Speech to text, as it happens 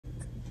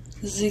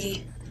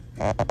Ziggy.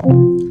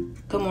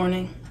 Good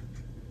morning.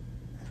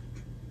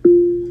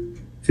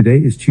 Today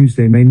is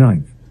Tuesday, May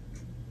 9th.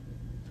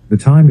 The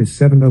time is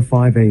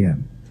 7:05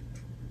 a.m.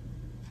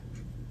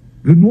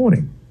 Good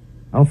morning.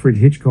 Alfred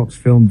Hitchcock's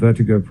film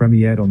Vertigo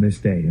premiered on this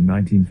day in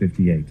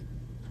 1958.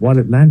 While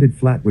it landed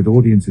flat with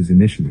audiences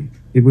initially,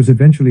 it was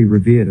eventually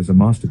revered as a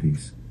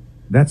masterpiece.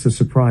 That's a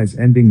surprise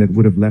ending that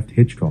would have left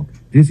Hitchcock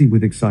dizzy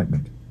with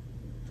excitement.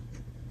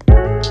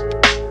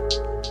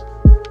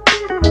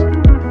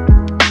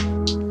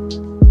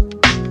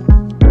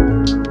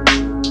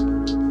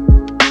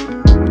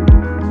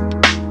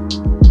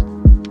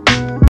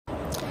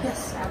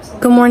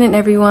 Good morning,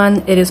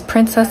 everyone. It is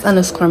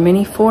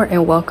Princess_Mini4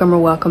 and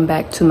welcome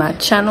back to my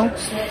channel.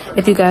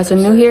 If you guys are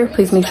new here,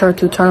 please make sure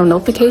to turn on the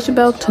notification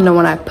bell to know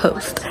when I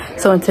post.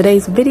 So in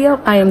today's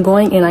video, I am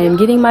going and I am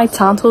getting my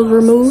tonsils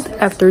removed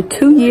after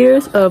 2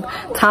 years of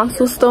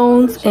tonsil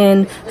stones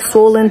and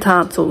swollen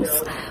tonsils.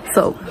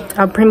 So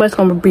I'm pretty much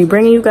going to be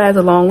bringing you guys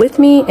along with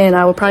me, and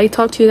I will probably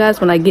talk to you guys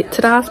when I get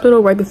to the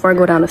hospital right before I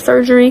go down to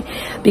surgery,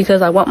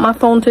 because I want my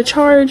phone to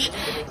charge.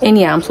 And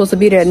yeah, I'm supposed to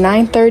be there at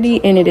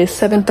 9:30 and it is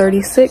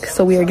 7:36,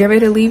 so we are getting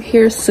ready to leave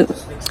here soon.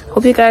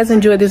 Hope you guys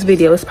enjoyed this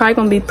video. It's probably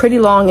going to be pretty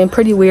long and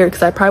pretty weird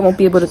because I probably won't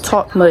be able to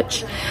talk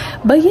much.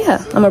 But yeah,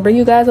 I'm going to bring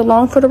you guys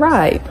along for the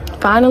ride.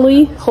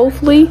 Finally,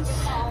 hopefully,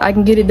 I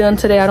can get it done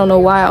today. I don't know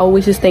why I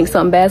always just think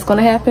something bad's going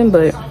to happen,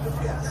 but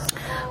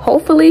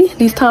hopefully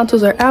these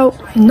tonsils are out.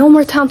 No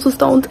more tonsil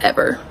stones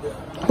ever.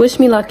 Wish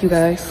me luck, you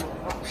guys.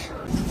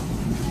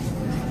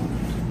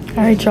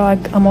 Alright, y'all,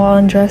 I'm all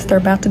undressed. They're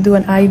about to do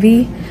an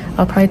IV.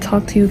 I'll probably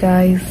talk to you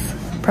guys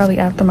probably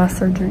after my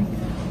surgery.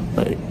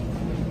 But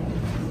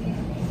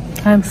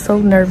I'm so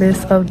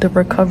nervous of the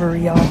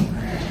recovery, y'all.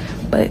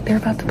 But they're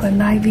about to put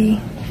an IV.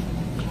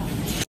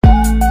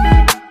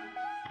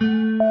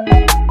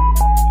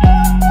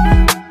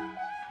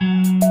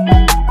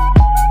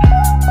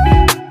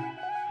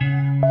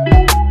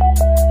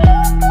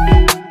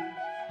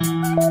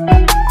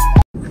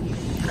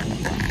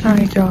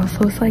 Alright, y'all,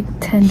 so it's like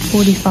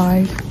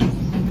 10:45.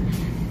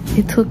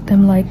 It took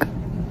them like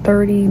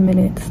 30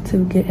 minutes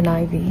to get an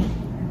IV.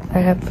 I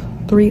have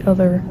 3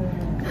 other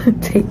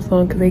tapes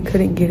on because they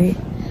couldn't get it,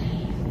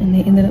 and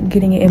they ended up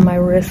getting it in my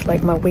wrist,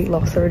 like my weight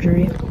loss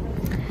surgery.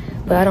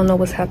 But I don't know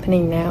what's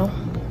happening now.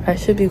 I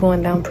should be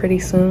going down pretty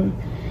soon,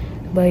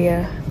 but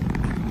yeah,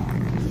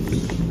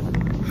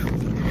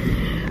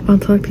 I'll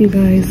talk to you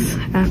guys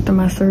after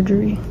my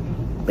surgery.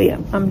 But yeah,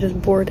 I'm just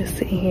bored of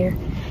sitting here,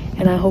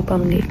 and I hope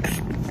I'm next.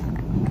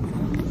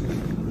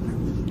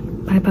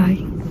 Bye bye.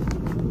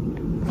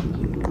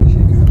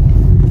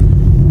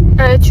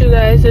 Alright, you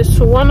guys, it's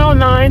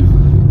 1:09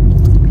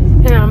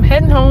 and I'm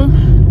heading home,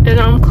 and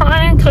I'm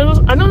crying because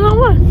I don't know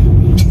why.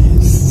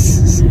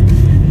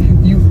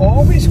 You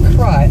always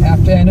cry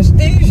after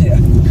anesthesia.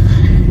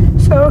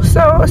 So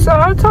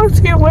I'll talk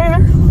to you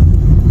later.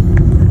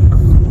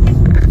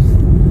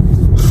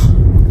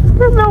 I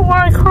don't know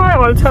why I cry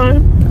all the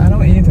time. I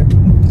don't either.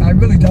 I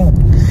really don't.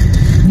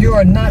 You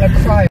are not a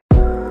crier.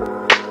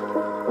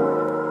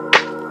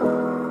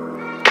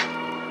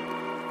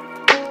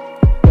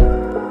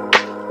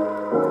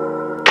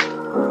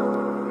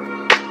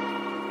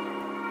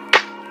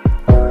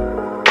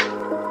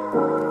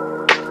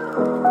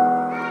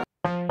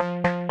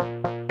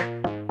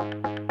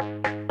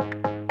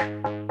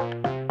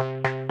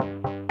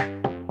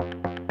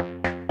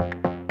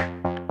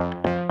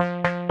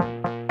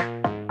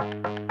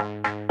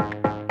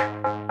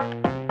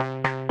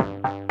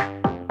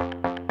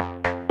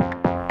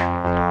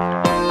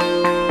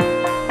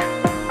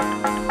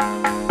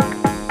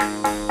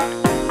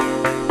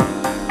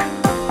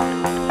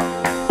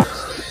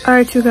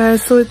 Alright, you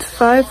guys, so it's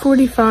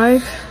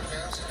 5:45.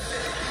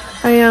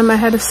 I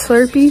had a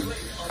Slurpee.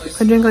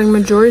 I drank like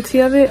majority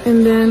of it,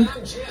 and then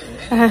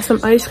I had some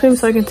ice cream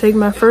so I can take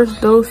my first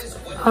dose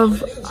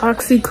of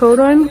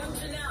oxycodone.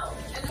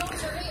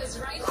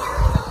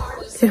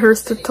 It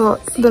hurts to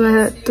talk. Then I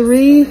had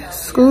 3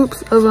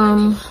 scoops of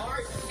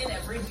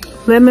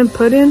lemon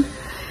pudding.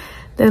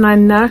 Then I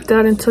knocked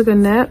out and took a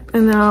nap,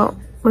 and now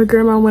my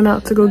grandma went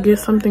out to go get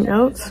something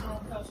else.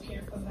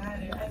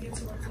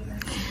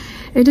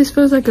 It just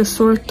feels like a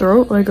sore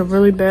throat, like a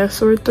really bad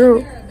sore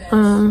throat.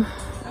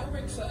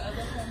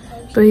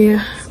 But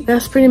yeah,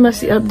 that's pretty much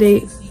the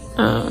update.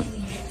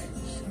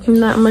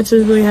 Not much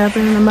is really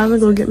happening. I'm about to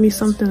go get me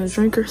something to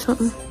drink or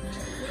something.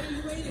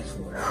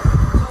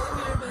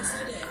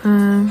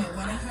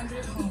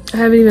 I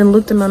haven't even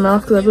looked in my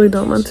mouth because I really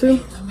don't want to.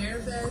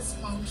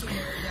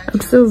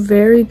 I'm still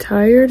very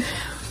tired.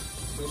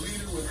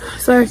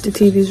 Sorry if the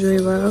TV's really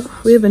loud.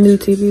 We have a new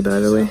TV, by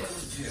the way.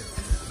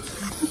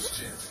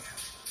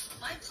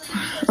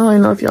 I don't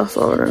even know if y'all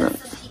saw it or not.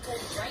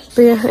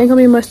 But yeah, ain't gonna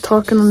be much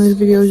talking on these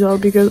videos, y'all,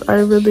 because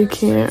I really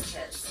can't.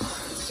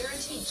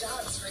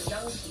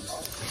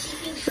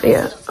 But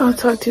yeah, I'll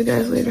talk to you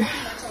guys later.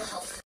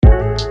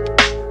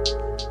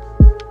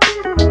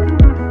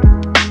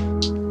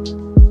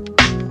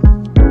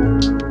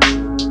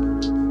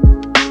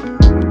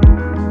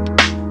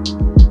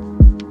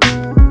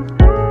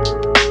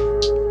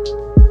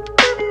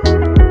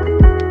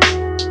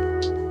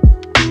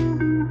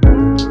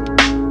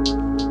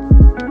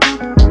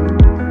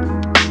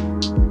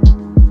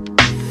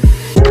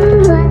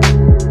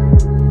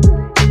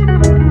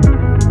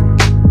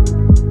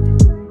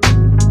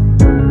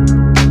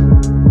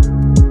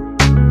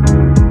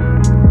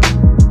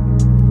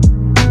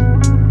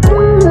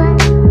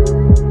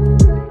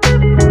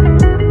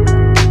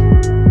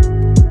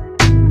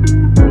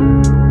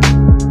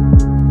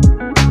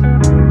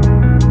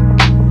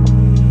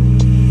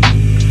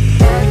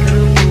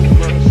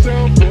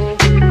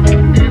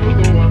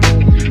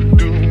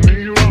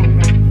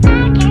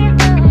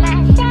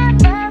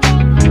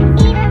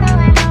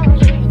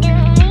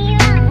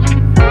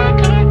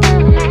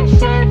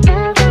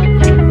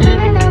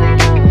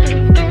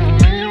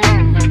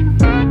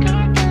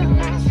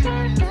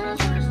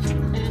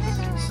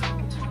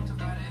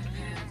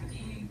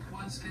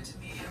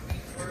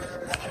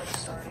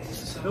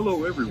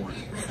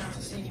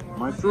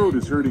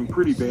 is hurting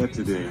pretty bad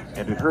today,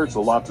 and it hurts a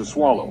lot to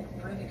swallow.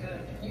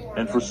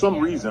 And for some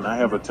reason, I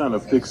have a ton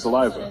of thick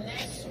saliva.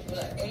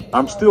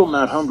 I'm still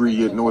not hungry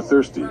yet nor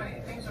thirsty.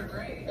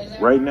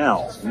 Right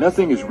now,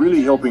 nothing is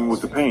really helping with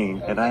the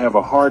pain, and I have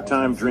a hard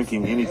time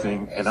drinking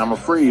anything, and I'm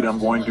afraid I'm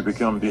going to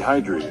become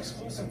dehydrated.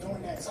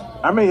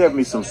 I may have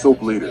me some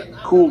soap later,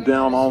 cooled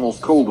down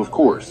almost cold of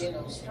course.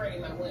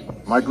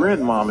 My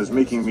grandmom is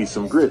making me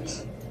some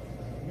grits.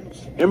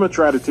 Emma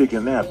tried to take a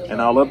nap,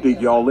 and I'll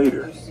update y'all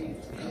later.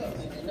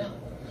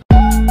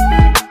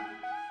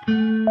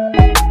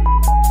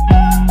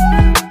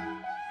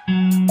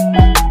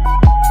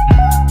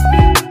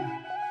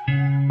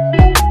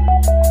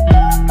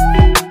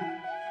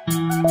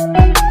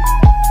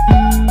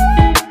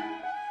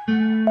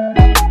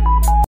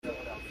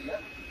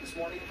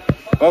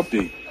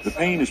 Update, the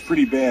pain is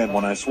pretty bad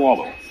when I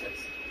swallow.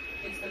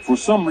 For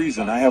some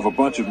reason, I have a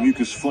bunch of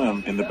mucus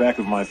phlegm in the back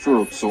of my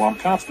throat, so I'm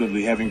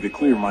constantly having to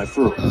clear my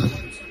throat.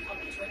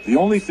 The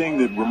only thing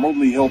that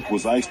remotely helped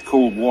was iced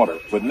cold water,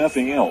 but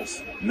nothing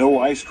else. No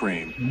ice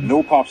cream,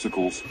 no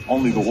popsicles,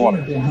 only the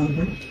water.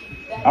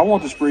 I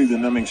want to spray the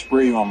numbing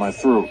spray on my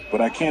throat,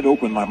 but I can't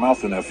open my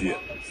mouth enough yet.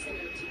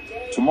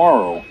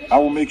 Tomorrow, I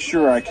will make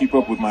sure I keep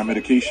up with my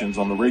medications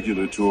on the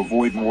regular to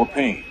avoid more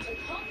pain.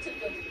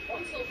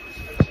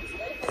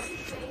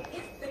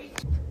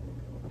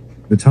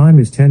 The time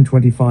is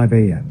 10:25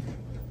 a.m.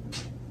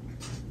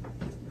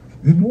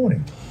 Good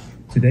morning.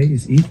 Today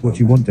is Eat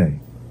What You Want Day,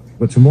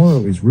 but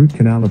tomorrow is Root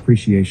Canal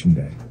Appreciation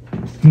Day.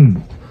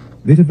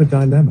 Bit of a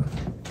dilemma.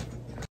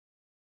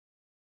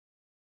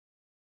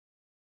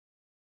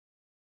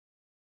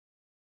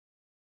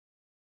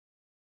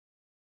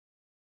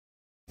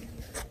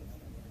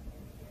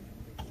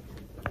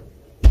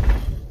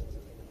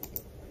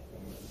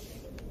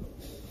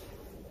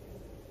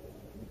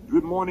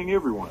 Good morning,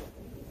 everyone.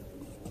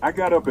 I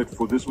got up at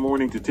 4 this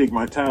morning to take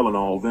my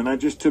Tylenol, then I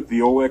just took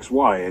the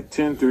OXY at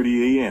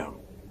 10:30 a.m.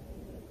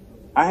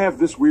 I have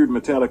this weird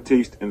metallic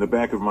taste in the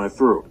back of my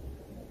throat.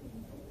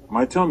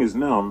 My tongue is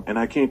numb and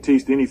I can't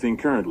taste anything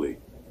currently.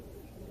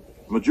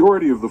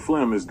 Majority of the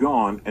phlegm is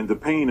gone and the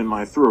pain in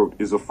my throat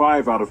is a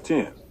 5 out of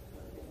 10.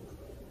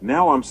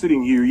 Now I'm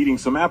sitting here eating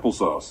some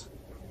applesauce.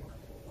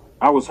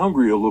 I was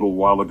hungry a little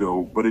while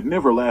ago, but it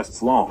never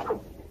lasts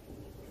long.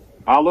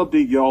 I'll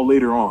update y'all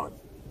later on.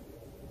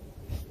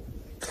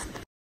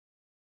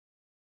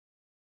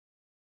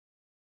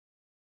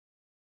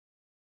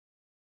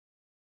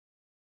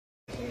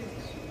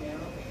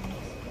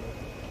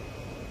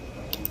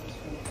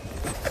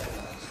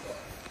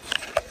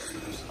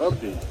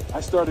 Update.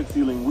 I started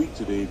feeling weak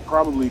today,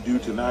 probably due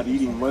to not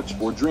eating much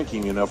or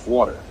drinking enough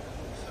water.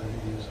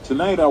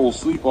 Tonight I will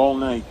sleep all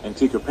night and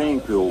take a pain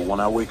pill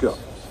when I wake up.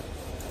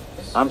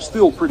 I'm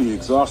still pretty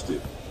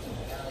exhausted.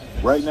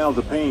 Right now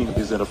the pain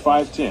is at a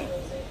 510.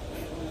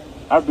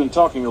 I've been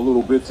talking a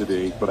little bit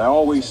today, but I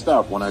always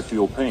stop when I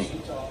feel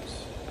pain.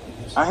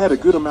 I had a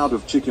good amount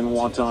of chicken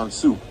wonton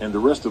soup and the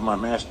rest of my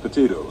mashed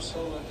potatoes.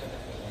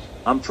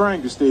 I'm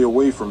trying to stay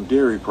away from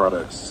dairy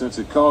products since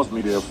it caused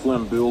me to have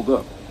phlegm build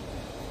up.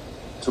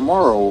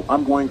 Tomorrow,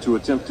 I'm going to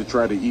attempt to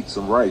try to eat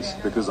some rice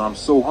because I'm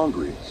so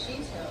hungry.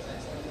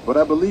 But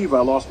I believe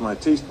I lost my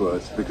taste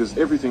buds because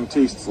everything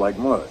tastes like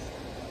mud.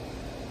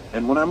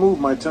 And when I move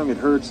my tongue, it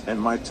hurts, and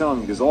my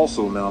tongue is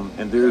also numb,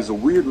 and there is a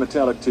weird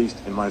metallic taste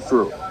in my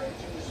throat.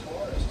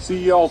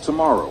 See y'all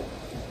tomorrow.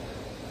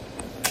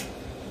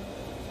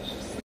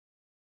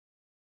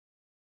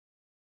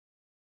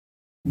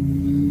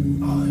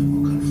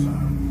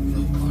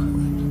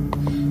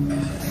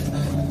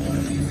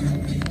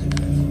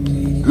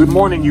 Good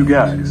morning, you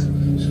guys.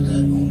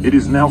 It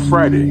is now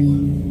Friday.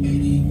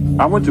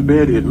 I went to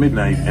bed at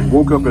midnight and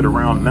woke up at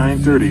around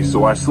 9:30,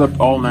 so I slept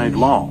all night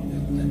long.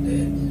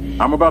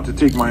 I'm about to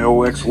take my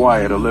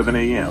OXY at 11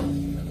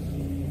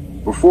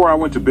 a.m. Before I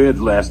went to bed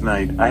last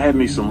night, I had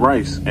me some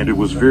rice and it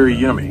was very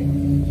yummy.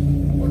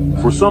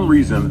 For some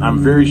reason, I'm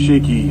very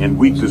shaky and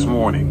weak this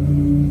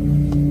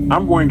morning.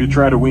 I'm going to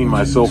try to wean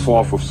myself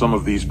off of some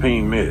of these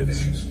pain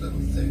meds.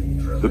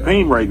 The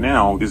pain right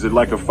now is at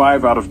like a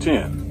 5 out of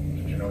 10.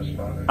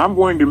 I'm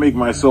going to make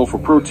myself a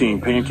protein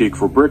pancake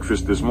for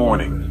breakfast this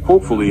morning.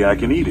 Hopefully I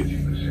can eat it.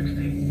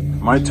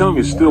 My tongue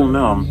is still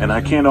numb and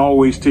I can't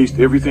always taste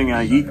everything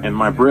I eat, and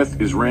my breath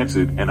is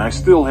rancid and I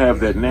still have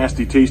that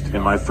nasty taste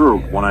in my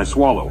throat when I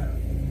swallow.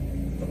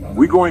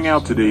 We're going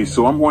out today,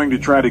 so I'm going to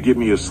try to get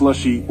me a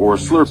slushie or a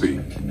Slurpee.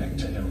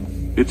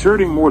 It's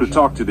hurting more to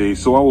talk today,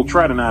 so I will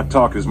try to not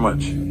talk as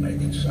much.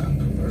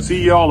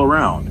 See y'all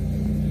around.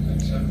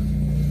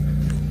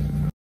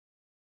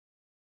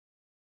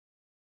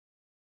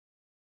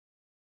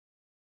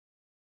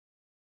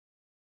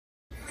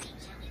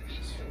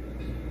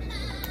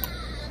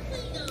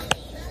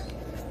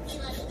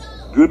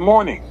 Good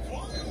morning.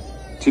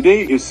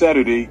 Today is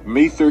Saturday,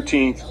 May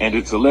 13th, and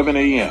it's 11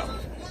 a.m.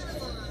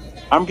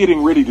 I'm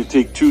getting ready to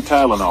take 2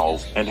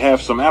 Tylenols and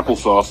have some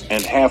applesauce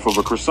and half of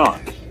a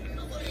croissant.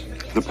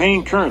 The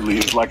pain currently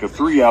is like a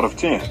 3 out of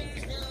 10.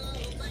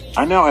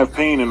 I now have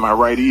pain in my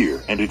right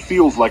ear, and it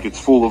feels like it's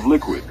full of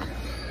liquid.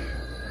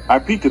 I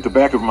peeked at the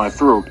back of my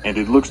throat and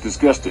it looks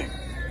disgusting.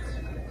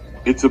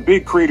 It's a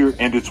big crater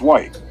and it's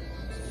white.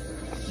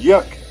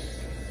 Yuck.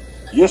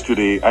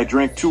 Yesterday I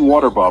drank 2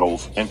 water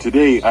bottles and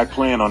today I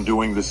plan on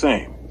doing the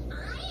same.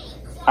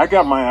 I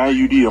got my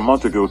IUD a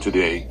month ago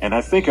today and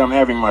I think I'm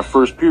having my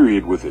first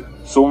period with it,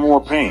 so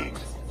more pain.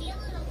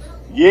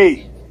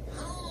 Yay!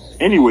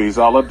 Anyways,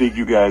 I'll update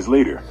you guys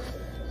later.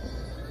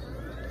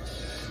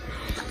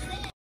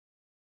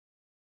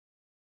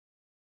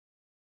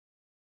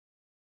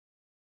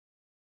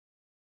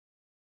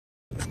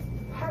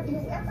 Have you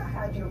ever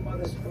had your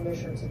mother's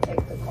permission to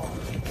take the car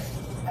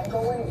and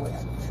go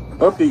anywhere?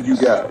 Update you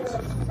guys.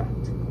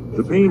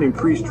 The pain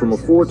increased from a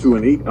 4 to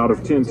an 8 out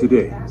of 10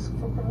 today.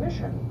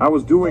 I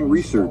was doing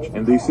research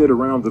and they said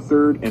around the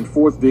 3rd and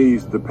 4th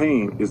days the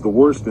pain is the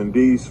worst, and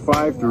days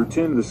 5 through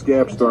 10 the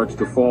scab starts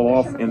to fall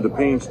off and the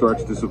pain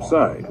starts to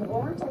subside.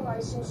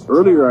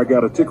 Earlier I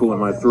got a tickle in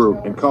my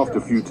throat and coughed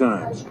a few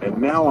times, and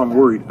now I'm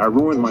worried I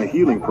ruined my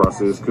healing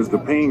process because the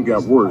pain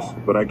got worse,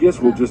 but I guess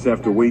we'll just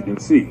have to wait and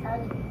see.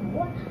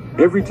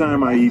 Every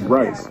time I eat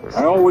rice,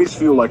 I always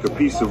feel like a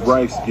piece of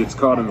rice gets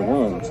caught in the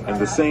wounds, and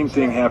the same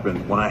thing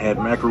happened when I had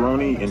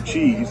macaroni and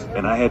cheese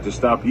and I had to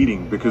stop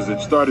eating because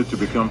it started to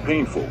become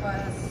painful.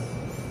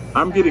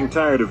 I'm getting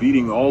tired of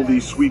eating all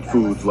these sweet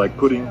foods like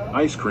pudding,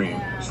 ice cream,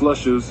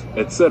 slushes,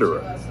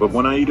 etc., but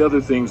when I eat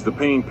other things the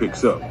pain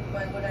picks up.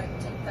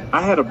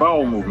 I had a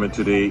bowel movement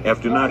today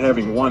after not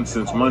having one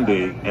since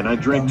Monday, and I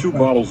drank 2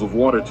 bottles of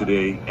water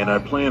today and I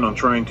plan on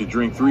trying to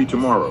drink 3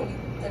 tomorrow.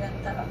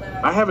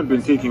 I haven't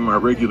been taking my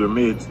regular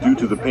meds due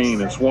to the pain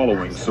and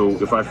swallowing, so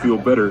if I feel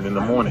better in the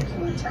morning,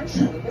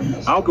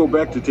 I'll go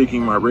back to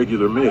taking my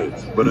regular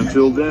meds, but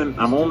until then,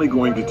 I'm only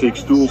going to take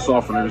stool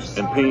softeners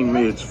and pain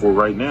meds for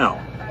right now.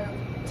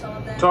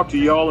 Talk to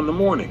y'all in the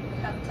morning.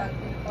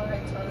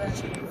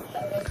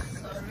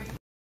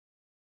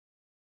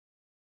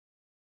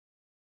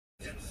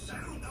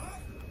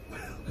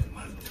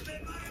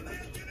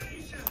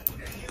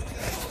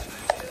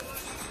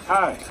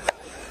 Hi.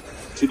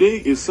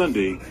 Today is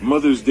Sunday,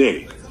 Mother's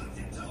Day.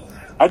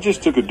 I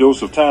just took a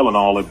dose of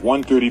Tylenol at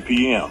 1:30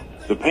 p.m.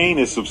 The pain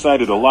has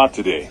subsided a lot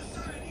today.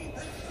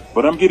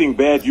 But I'm getting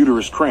bad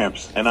uterus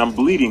cramps and I'm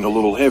bleeding a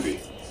little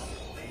heavy.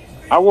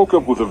 I woke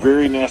up with a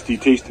very nasty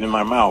taste in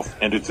my mouth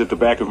and it's at the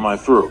back of my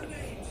throat.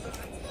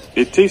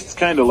 It tastes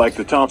kinda like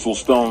the tonsil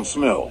stone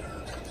smell,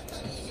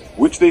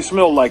 which they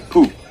smell like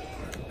poop.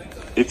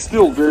 It's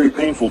still very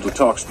painful to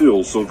talk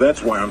still, so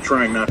that's why I'm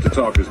trying not to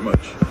talk as much.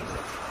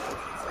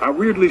 I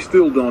weirdly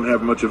still don't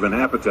have much of an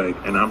appetite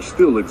and I'm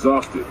still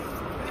exhausted.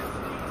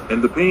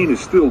 And the pain is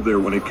still there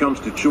when it comes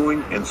to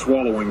chewing and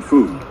swallowing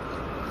food.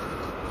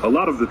 A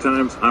lot of the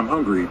times I'm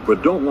hungry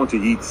but don't want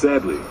to eat,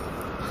 sadly.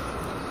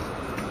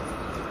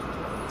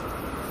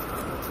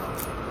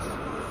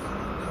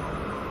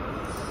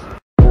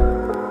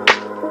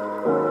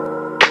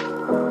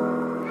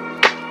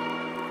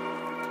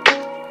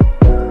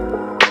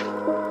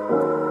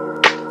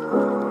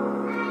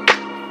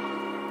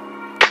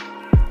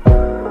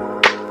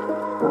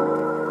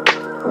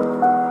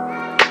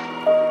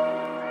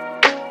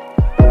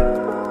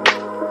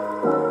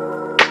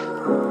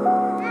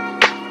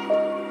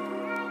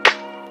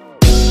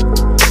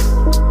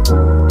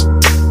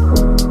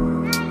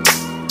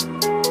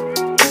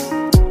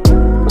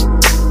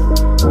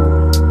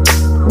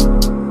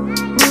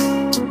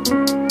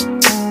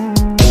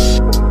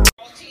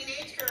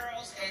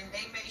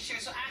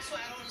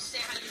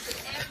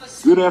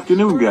 Good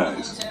afternoon,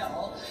 guys.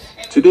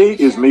 Today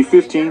is May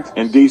 15th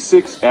and day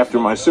 6 after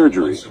my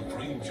surgery.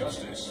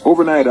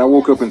 Overnight, I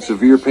woke up in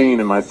severe pain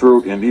in my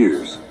throat and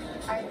ears.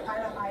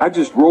 I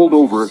just rolled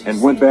over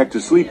and went back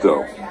to sleep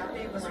though.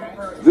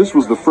 This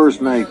was the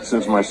first night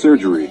since my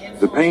surgery.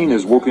 The pain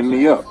has woken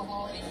me up.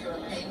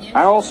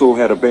 I also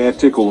had a bad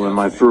tickle in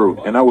my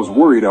throat and I was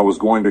worried I was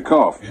going to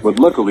cough, but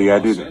luckily I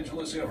didn't.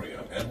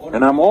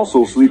 And I'm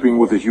also sleeping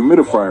with a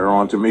humidifier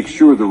on to make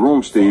sure the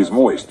room stays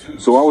moist,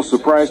 so I was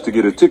surprised to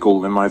get a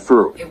tickle in my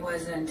throat.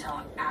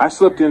 I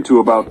slept into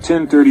about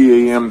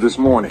 10:30 a.m. this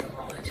morning.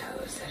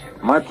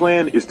 My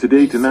plan is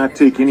today to not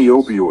take any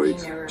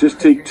opioids, just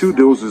take 2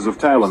 doses of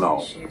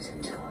Tylenol.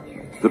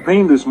 The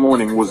pain this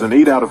morning was an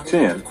 8 out of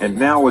 10, and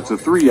now it's a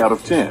 3 out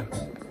of 10.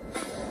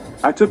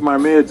 I took my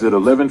meds at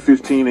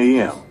 11:15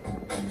 a.m.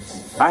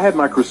 I had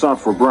my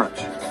croissant for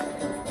brunch.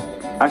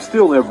 I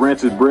still have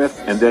rancid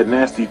breath and that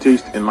nasty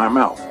taste in my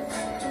mouth.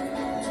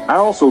 I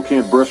also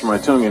can't brush my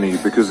tongue any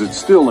because it's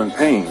still in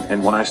pain,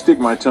 and when I stick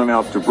my tongue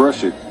out to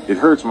brush it, it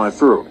hurts my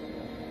throat.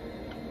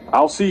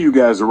 I'll see you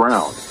guys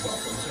around.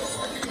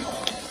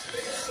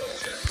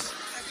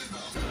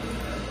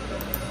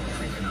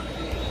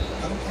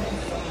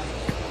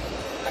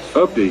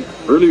 Update.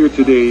 Earlier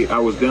today, I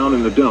was down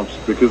in the dumps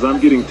because I'm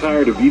getting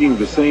tired of eating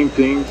the same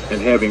things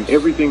and having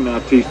everything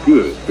not taste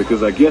good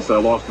because I guess I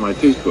lost my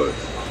taste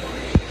buds.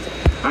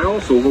 I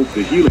also hoped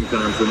the healing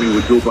time for me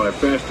would go by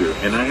faster,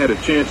 and I had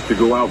a chance to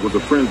go out with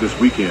a friend this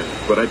weekend,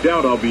 but I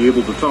doubt I'll be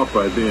able to talk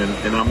by then,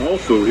 and I'm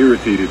also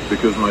irritated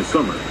because my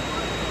summer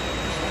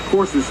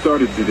courses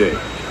started today.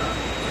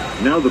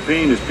 Now the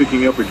pain is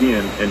picking up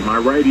again and my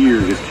right ear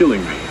is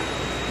killing me.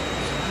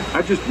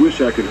 I just wish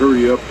I could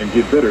hurry up and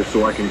get better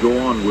so I can go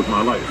on with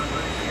my life.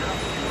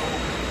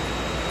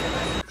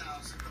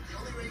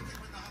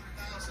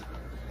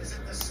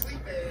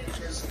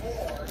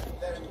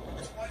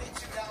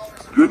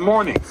 Good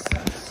morning.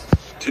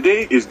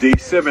 Today is day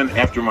 7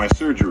 after my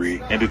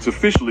surgery and it's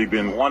officially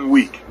been 1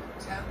 week.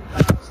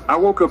 I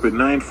woke up at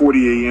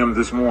 9:40 a.m.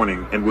 this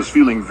morning and was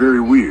feeling very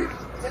weird.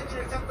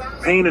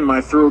 Pain in my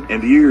throat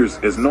and ears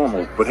as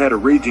normal, but had a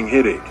raging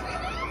headache.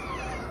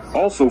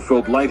 Also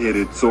felt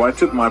lightheaded, so I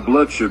took my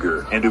blood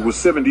sugar and it was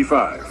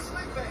 75.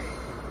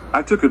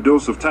 I took a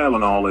dose of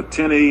Tylenol at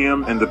 10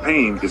 a.m. and the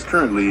pain is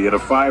currently at a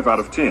 5 out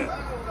of 10.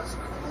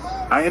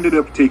 I ended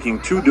up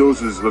taking 2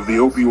 doses of the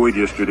opioid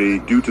yesterday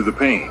due to the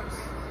pain.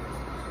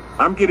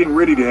 I'm getting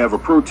ready to have a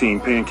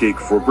protein pancake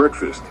for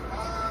breakfast.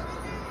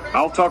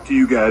 I'll talk to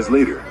you guys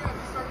later.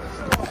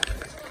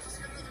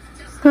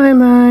 Bye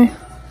bye.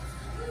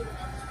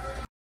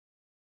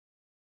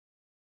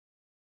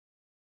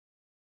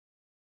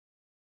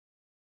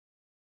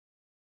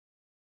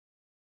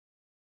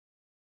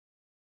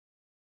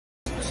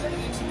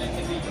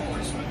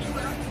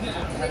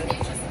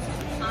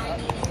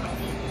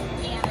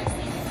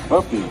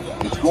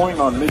 Update, it's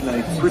going on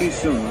midnight pretty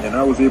soon and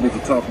I was able to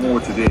talk more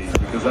today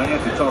because I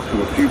had to talk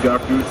to a few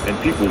doctors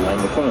and people on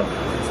the phone.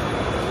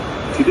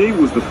 Today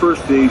was the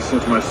first day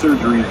since my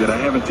surgery that I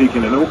haven't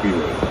taken an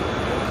opioid.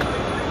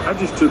 I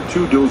just took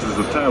 2 doses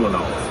of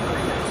Tylenol.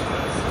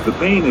 The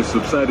pain has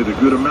subsided a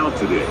good amount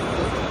today.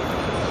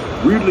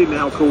 Weirdly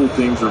now cold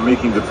things are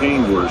making the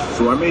pain worse,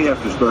 so I may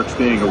have to start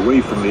staying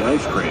away from the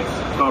ice cream,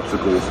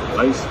 popsicles,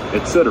 ice,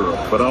 etc.,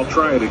 but I'll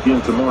try it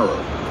again tomorrow.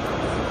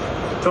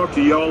 Talk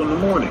to y'all in the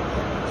morning.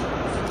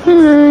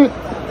 Alright.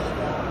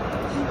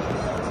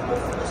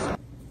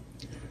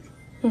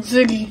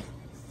 Ziggy.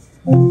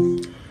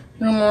 Good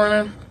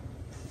morning.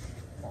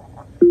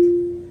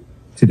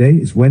 Today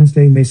is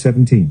Wednesday, May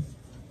 17th.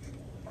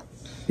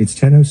 It's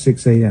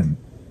 10:06 a.m.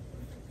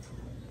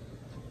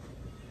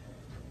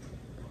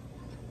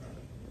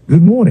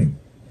 Good morning.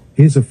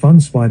 Here's a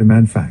fun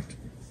Spider-Man fact.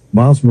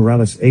 Miles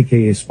Morales,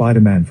 aka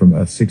Spider-Man from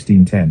Earth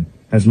 1610,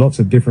 has lots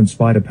of different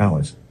spider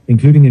powers,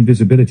 including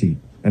invisibility,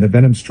 and a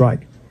venom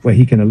strike, where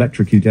he can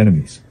electrocute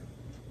enemies.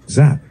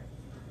 Zap.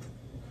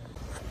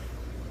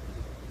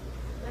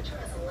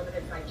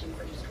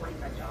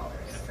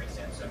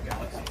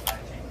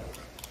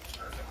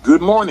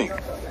 Good morning.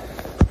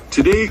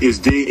 Today is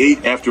day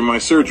 8 after my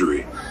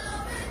surgery.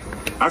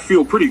 I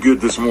feel pretty good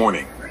this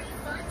morning.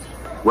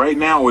 Right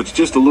now it's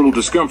just a little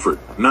discomfort,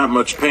 not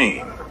much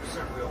pain.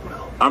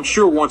 I'm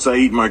sure once I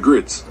eat my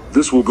grits,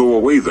 this will go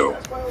away though.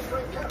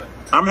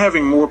 I'm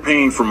having more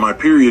pain from my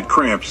period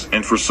cramps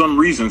and for some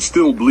reason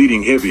still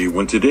bleeding heavy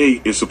when today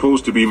is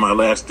supposed to be my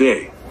last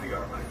day.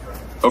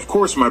 Of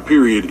course my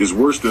period is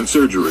worse than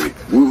surgery,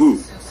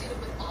 woohoo.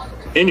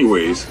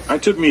 Anyways, I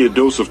took me a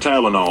dose of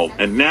Tylenol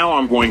and now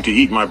I'm going to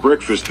eat my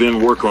breakfast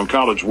then work on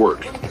college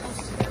work.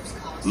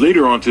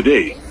 Later on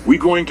today, we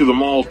going to the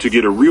mall to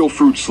get a real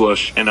fruit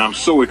slush and I'm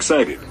so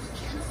excited.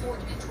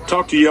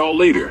 Talk to y'all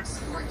later.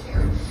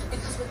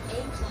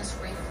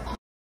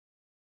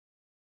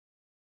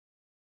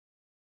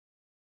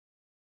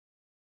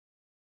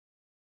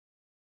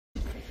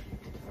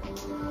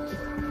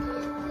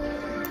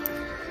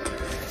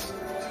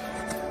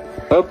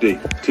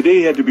 Update,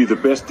 today had to be the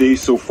best day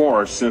so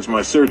far since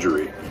my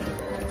surgery.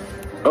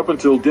 Up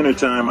until dinner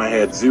time I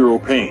had 0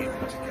 pain.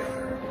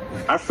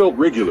 I felt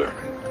regular.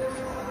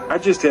 I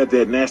just had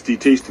that nasty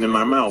taste in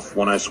my mouth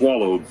when I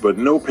swallowed, but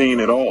no pain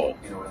at all.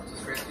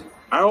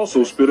 I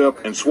also spit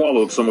up and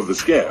swallowed some of the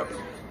scab.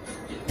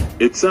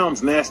 It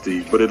sounds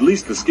nasty, but at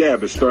least the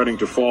scab is starting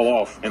to fall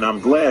off and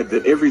I'm glad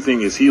that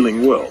everything is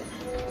healing well.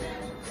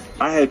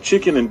 I had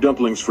chicken and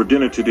dumplings for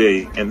dinner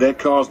today and that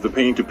caused the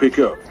pain to pick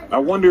up. I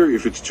wonder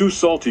if it's too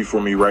salty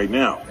for me right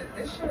now.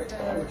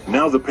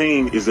 Now the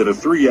pain is at a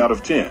 3 out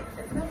of 10.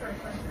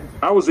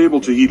 I was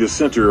able to eat a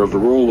center of the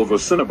roll of a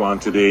Cinnabon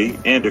today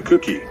and a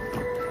cookie.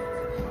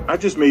 I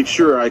just made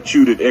sure I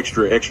chewed it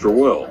extra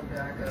well.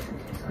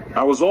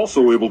 I was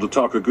also able to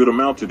talk a good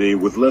amount today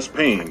with less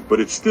pain, but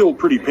it's still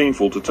pretty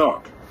painful to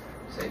talk.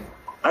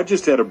 I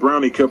just had a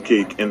brownie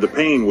cupcake and the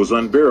pain was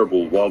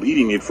unbearable while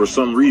eating it for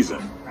some reason.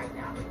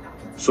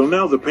 So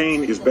now the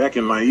pain is back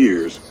in my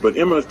ears, but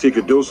Emma take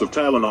a dose of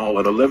Tylenol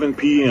at 11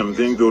 p.m.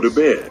 then go to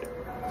bed.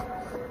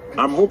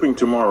 I'm hoping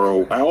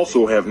tomorrow I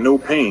also have no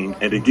pain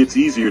and it gets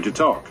easier to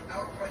talk.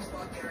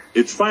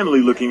 It's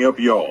finally looking up,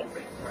 y'all.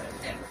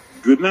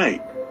 Good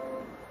night.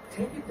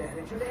 Take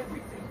advantage of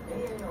everything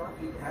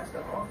AARP has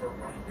to offer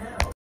right now.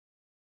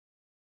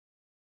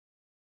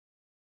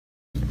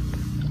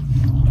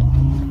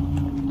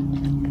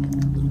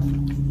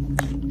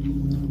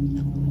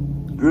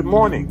 Good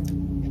morning.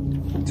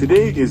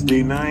 Today is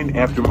day 9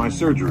 after my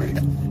surgery.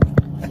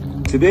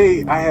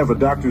 Today I have a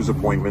doctor's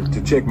appointment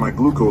to check my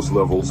glucose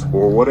levels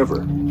or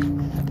whatever.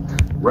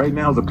 Right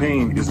now the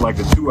pain is like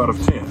a 2 out of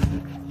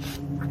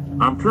 10.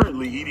 I'm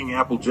currently eating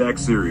Apple Jack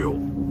cereal.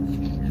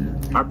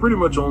 I pretty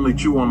much only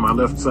chew on my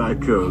left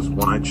side cause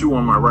when I chew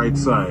on my right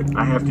side,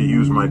 I have to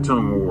use my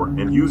tongue more,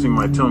 and using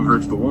my tongue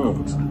hurts the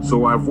wounds,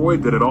 so I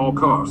avoid that at all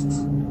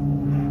costs.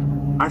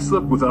 I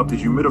slept without the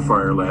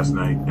humidifier last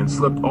night and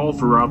slept all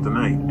throughout the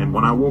night, and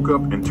when I woke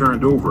up and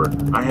turned over,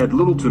 I had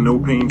little to no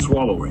pain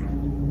swallowing.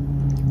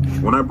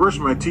 When I brush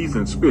my teeth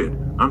and spit,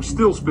 I'm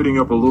still spitting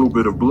up a little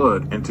bit of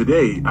blood, and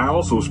today I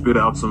also spit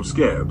out some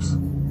scabs.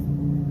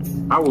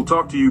 I will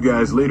talk to you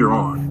guys later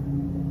on.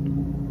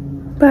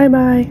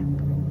 Bye-bye.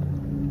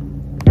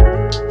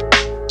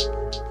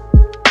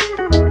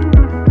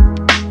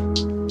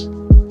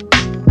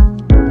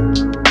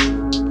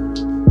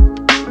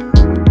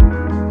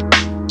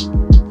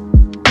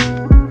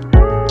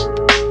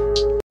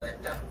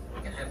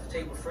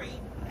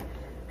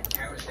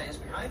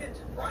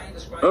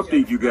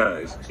 Update you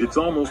guys, it's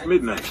almost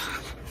midnight.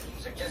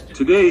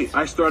 Today,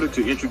 I started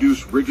to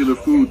introduce regular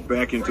food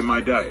back into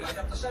my diet.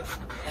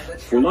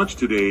 For lunch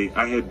today,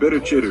 I had better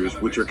cheddars,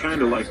 which are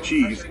kinda like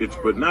cheese,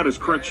 but not as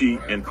crunchy,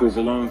 and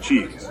provolone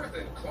cheese.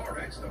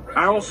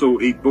 I also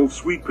ate both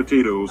sweet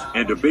potatoes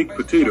and a baked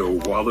potato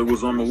while it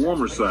was on the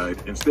warmer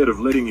side instead of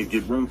letting it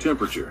get room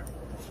temperature.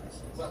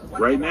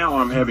 Right now,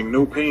 I'm having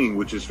no pain,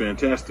 which is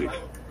fantastic.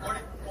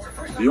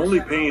 The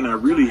only pain I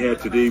really had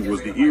today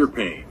was the ear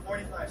pain.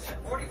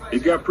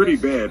 It got pretty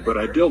bad, but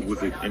I dealt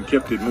with it and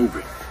kept it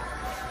moving.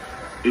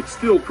 It's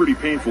still pretty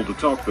painful to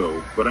talk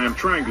though, but I am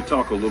trying to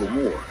talk a little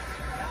more.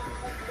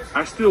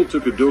 I still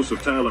took a dose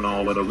of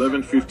Tylenol at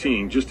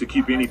 11:15 just to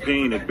keep any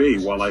pain at bay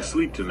while I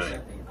sleep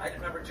tonight.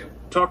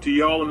 Talk to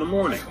y'all in the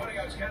morning.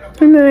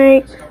 Good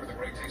night.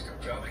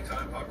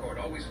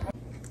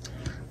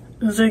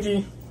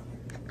 Ziggy.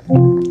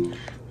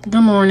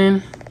 Good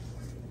morning.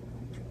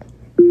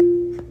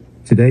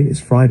 Today is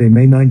Friday,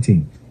 May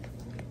 19th.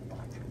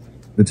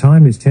 The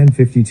time is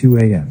 10:52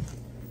 a.m.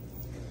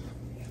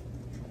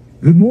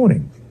 Good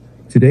morning.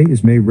 Today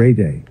is May Ray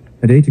Day,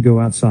 a day to go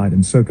outside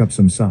and soak up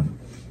some sun.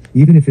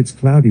 Even if it's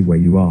cloudy where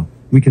you are,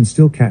 we can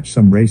still catch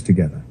some rays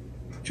together.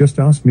 Just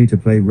ask me to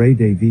play Ray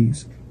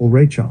Davies or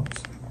Ray Charles.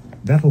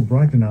 That'll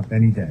brighten up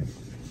any day.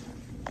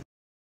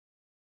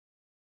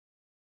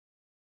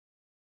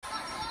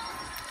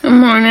 Good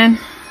morning.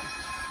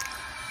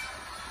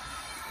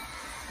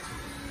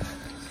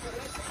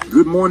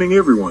 Good morning,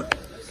 everyone.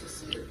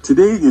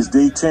 Today is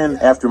day 10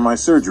 after my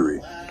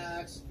surgery.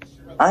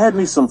 I had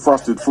me some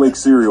Frosted Flake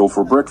cereal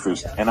for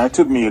breakfast, and I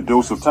took me a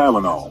dose of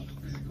Tylenol.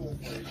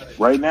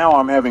 Right now,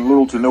 I'm having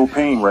little to no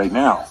pain right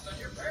now.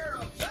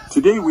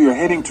 Today, we are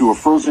heading to a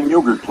frozen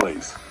yogurt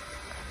place.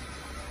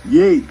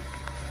 Yay!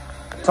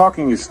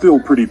 Talking is still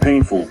pretty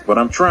painful, but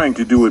I'm trying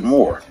to do it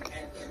more.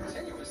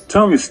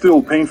 Tongue is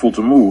still painful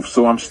to move,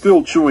 so I'm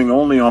still chewing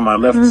only on my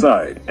left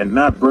side and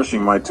not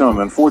brushing my tongue,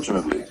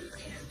 unfortunately.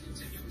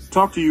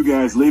 Talk to you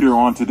guys later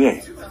on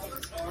today.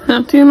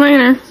 Talk to you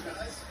later.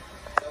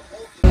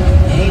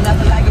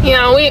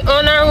 Yeah, we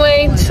on our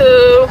way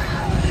to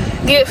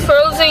get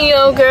frozen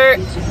yogurt.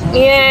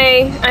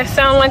 Yay, I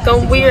sound like a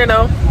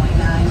weirdo.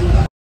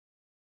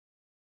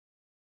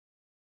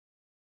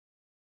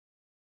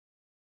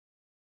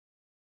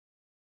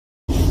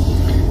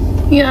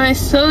 Yeah,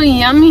 it's so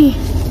yummy.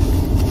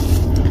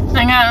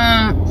 I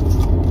got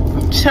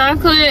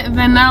chocolate,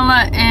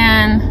 vanilla,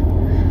 and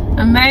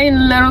I made a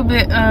little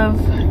bit of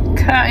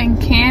cotton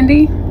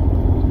candy.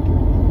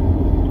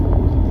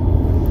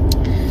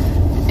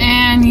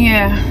 And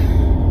yeah.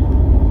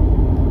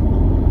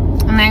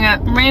 And I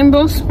got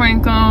rainbow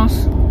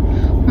sprinkles,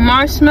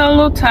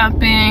 marshmallow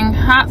topping,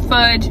 hot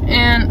fudge,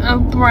 and a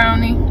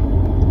brownie.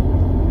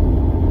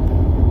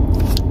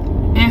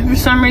 And for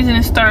some reason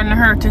it's starting to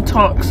hurt to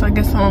talk, so I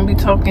guess I won't be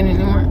talking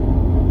anymore.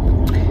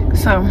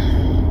 So,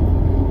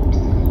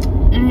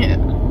 yeah.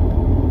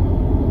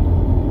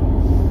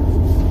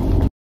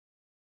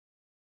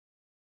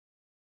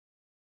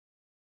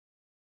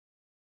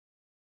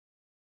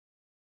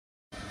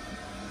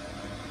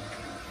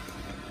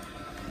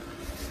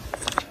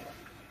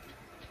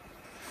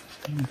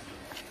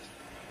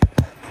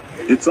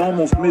 It's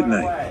almost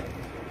midnight.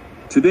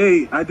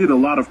 Today, I did a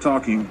lot of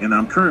talking, and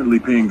I'm currently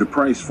paying the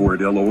price for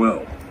it,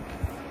 LOL.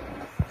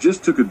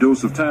 Just took a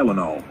dose of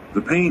Tylenol.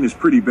 The pain is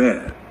pretty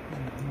bad.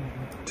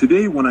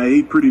 Today, when I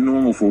ate pretty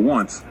normal for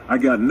once, I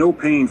got no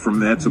pain from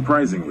that,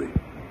 surprisingly.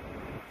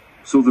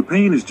 So the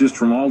pain is just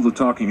from all the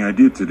talking I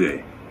did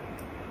today.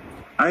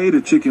 I ate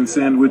a chicken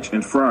sandwich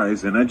and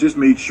fries, and I just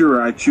made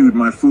sure I chewed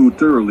my food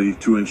thoroughly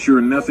to ensure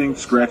nothing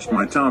scratched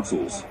my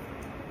tonsils.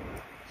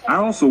 I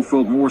also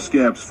felt more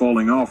scabs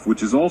falling off,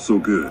 which is also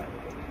good.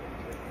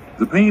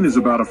 The pain is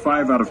about a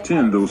 5 out of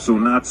 10 though, so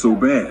not so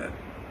bad.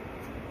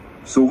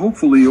 So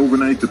hopefully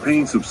overnight the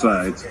pain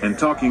subsides and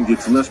talking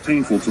gets less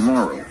painful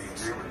tomorrow.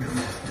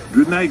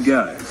 Good night,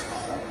 guys.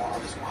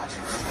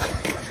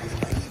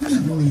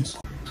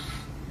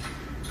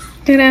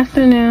 Good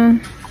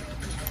afternoon.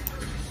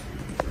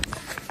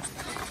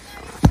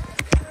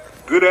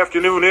 Good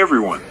afternoon,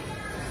 everyone.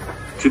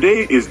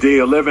 Today is day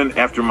 11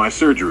 after my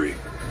surgery.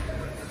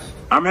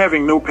 I'm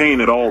having no pain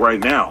at all right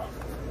now.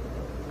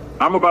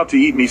 I'm about to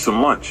eat me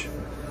some lunch.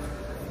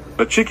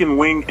 a chicken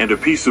wing, and a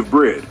piece of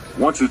bread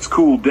once it's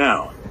cooled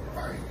down.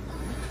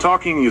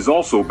 Talking is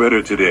also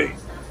better today.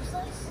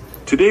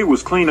 Today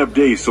was cleanup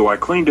day, so I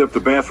cleaned up the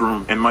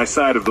bathroom and my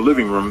side of the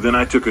living room, then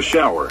I took a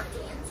shower.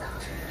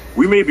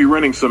 We may be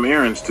running some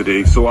errands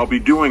today, so I'll be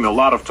doing a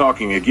lot of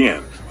talking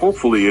again.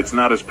 Hopefully it's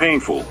not as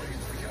painful.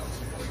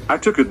 I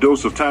took a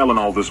dose of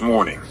Tylenol this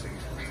morning.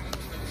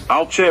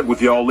 I'll chat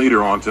with y'all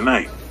later on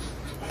tonight.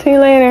 See you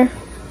later.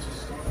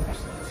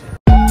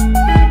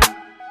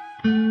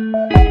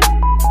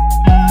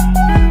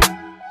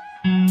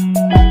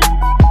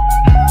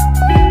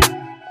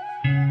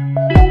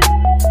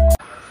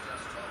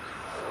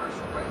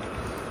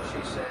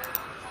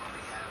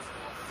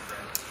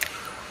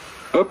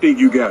 Update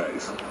you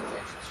guys.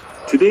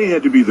 Today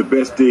had to be the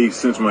best day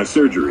since my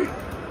surgery.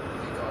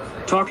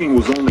 Talking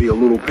was only a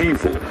little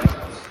painful.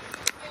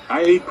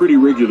 I ate pretty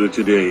regular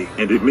today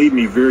and it made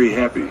me very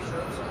happy.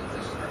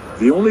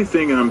 The only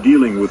thing I'm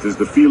dealing with is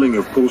the feeling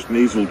of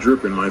post-nasal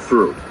drip in my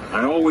throat.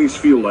 I always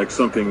feel like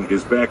something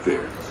is back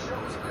there.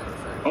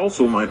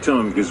 Also, my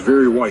tongue is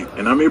very white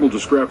and I'm able to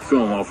scrap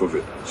film off of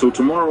it. So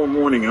tomorrow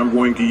morning I'm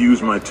going to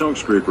use my tongue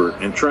scraper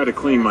and try to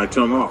clean my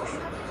tongue off.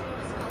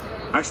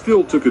 I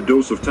still took a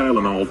dose of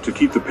Tylenol to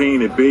keep the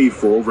pain at bay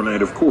for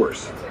overnight, of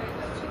course.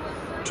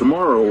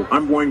 Tomorrow,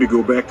 I'm going to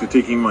go back to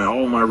taking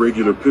all my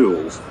regular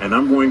pills, and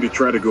I'm going to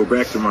try to go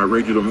back to my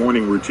regular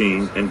morning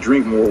routine and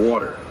drink more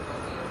water.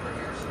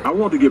 I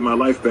want to get my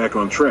life back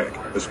on track,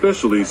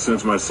 especially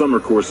since my summer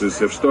courses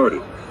have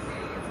started.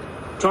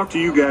 Talk to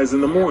you guys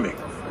in the morning.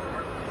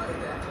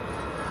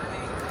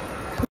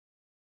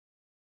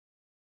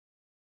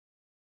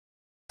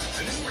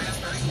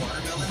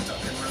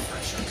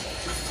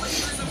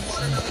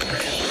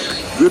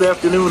 Good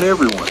afternoon,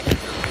 everyone.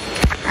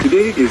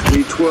 Today is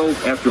day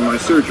 12 after my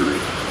surgery.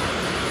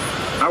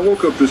 I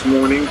woke up this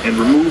morning and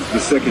removed the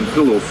second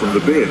pillow from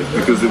the bed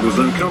because it was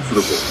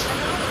uncomfortable.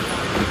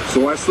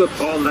 So I slept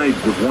all night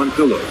with one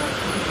pillow.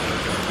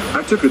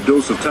 I took a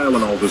dose of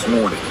Tylenol this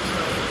morning.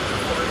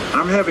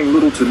 I'm having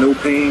little to no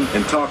pain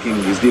and talking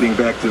is getting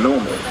back to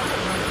normal.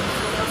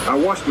 I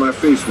washed my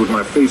face with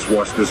my face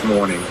wash this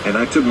morning and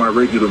I took my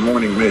regular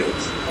morning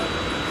meds.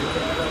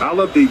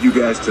 I'll update you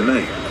guys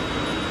tonight.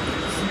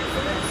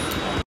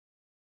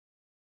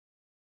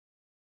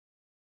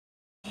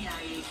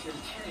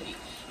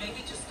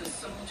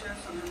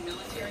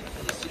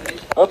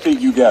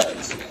 Update you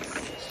guys.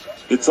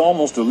 It's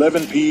almost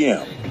 11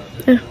 p.m.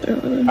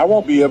 I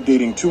won't be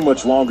updating too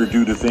much longer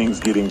due to things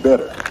getting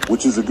better,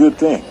 which is a good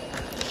thing.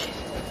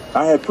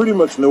 I had pretty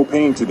much no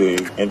pain today,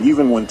 and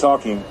even when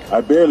talking,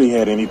 I barely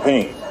had any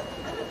pain.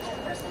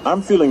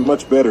 I'm feeling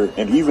much better,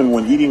 and even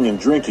when eating and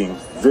drinking,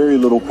 very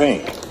little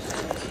pain.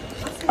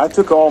 I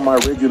took all my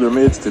regular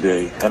meds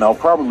today, and I'll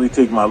probably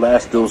take my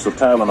last dose of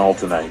Tylenol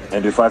tonight,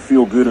 and if I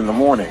feel good in the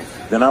morning,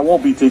 then I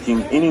won't be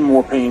taking any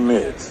more pain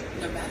meds.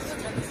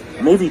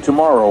 Maybe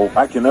tomorrow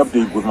I can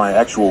update with my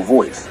actual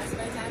voice.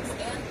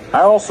 I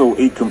also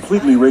ate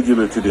completely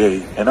regular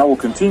today, and I will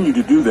continue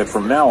to do that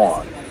from now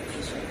on.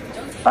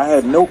 I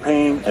had no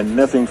pain and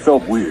nothing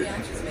felt weird.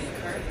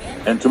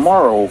 And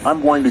tomorrow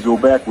I'm going to go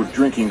back with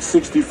drinking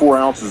 64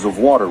 ounces of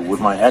water with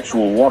my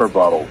actual water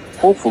bottle.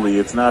 Hopefully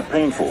it's not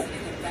painful.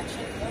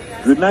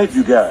 Good night,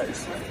 you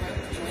guys.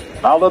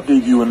 I'll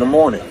update you in the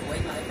morning.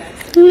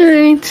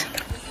 Good night.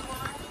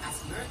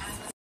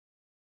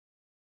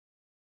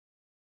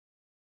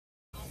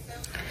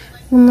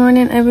 Good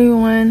morning,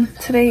 everyone.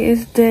 Today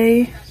is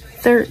day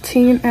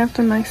 13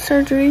 after my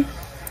surgery.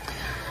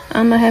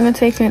 I haven't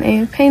taken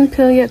a pain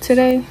pill yet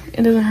today.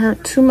 It doesn't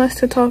hurt too much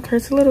to talk,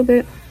 hurts a little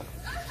bit.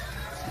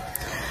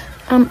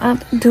 I'm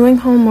up doing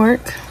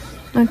homework.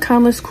 My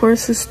college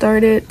courses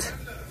started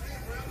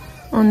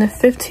on the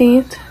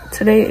 15th.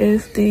 Today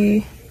is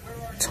the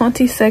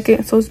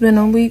 22nd, so it's been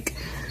a week.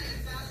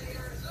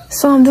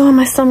 So I'm doing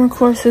my summer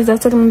courses.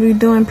 That's what I'm going to be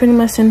doing pretty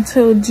much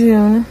until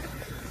June.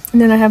 And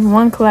then I have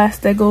one class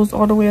that goes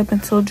all the way up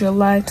until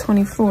July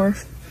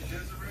 24th.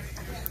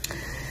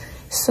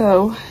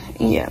 So,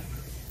 yeah.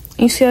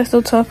 You see I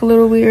still talk a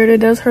little weird.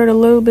 It does hurt a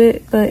little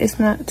bit, but it's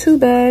not too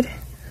bad.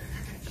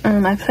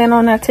 I plan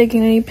on not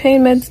taking any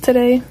pain meds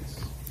today.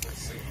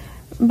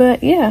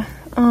 But, yeah.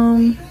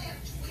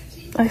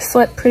 I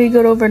slept pretty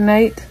good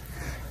overnight.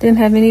 Didn't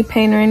have any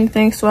pain or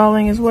anything.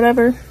 Swallowing is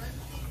whatever.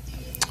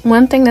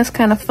 One thing that's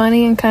kind of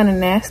funny and kind of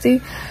nasty,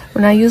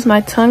 when I use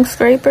my tongue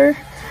scraper,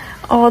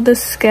 all the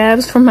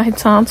scabs from my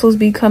tonsils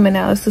be coming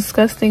out. It's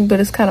disgusting, but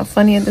it's kind of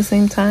funny at the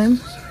same time.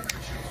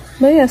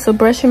 But yeah, so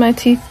brushing my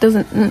teeth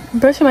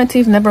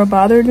never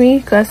bothered me,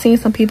 because I've seen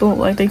some people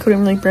like they couldn't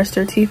really brush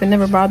their teeth. It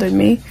never bothered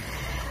me.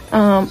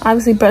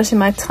 Obviously brushing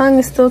my tongue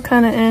is still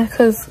kind of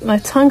because my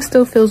tongue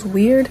still feels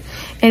weird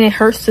and it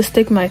hurts to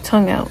stick my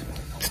tongue out.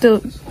 Still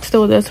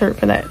does hurt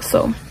for that.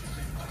 So,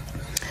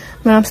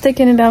 but I'm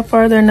sticking it out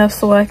farther enough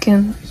so I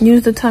can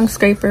use the tongue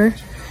scraper.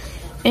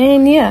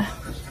 And yeah,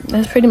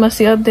 that's pretty much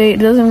the update. It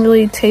doesn't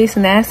really taste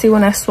nasty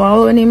when I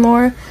swallow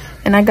anymore.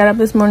 And I got up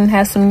this morning and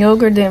had some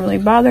yogurt. Didn't really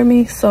bother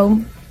me.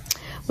 So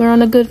we're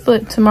on a good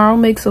foot. Tomorrow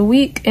makes a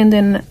week. And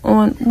then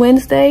on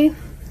Wednesday,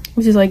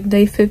 which is like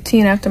day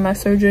 15 after my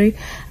surgery.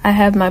 I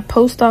have my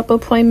post-op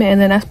appointment,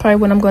 and then that's probably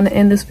when I'm going to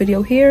end this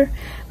video here.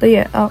 But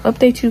yeah, I'll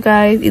update you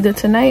guys either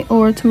tonight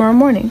or tomorrow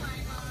morning.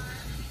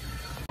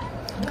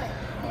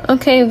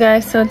 Okay, you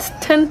guys, so it's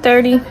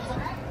 10:30.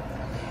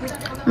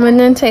 I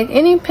didn't take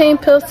any pain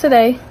pills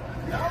today.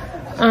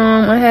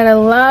 I had a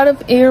lot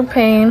of ear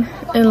pain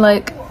and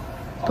like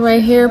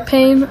right here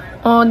pain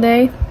all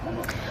day.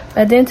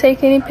 I didn't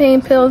take any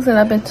pain pills, and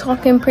I've been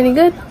talking pretty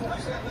good.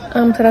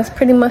 So that's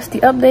pretty much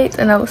the updates,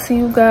 and I will see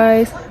you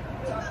guys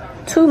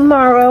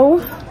tomorrow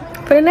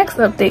for the next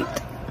update.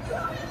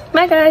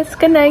 Bye guys,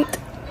 good night.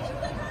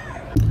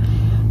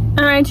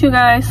 Alright you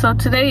guys, so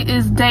today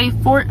is day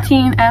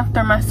 14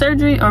 after my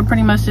surgery, or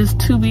pretty much just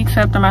 2 weeks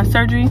after my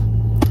surgery.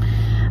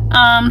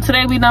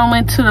 Today we done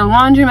went to the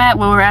laundromat.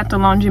 Well, we're at the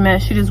laundromat.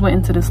 She just went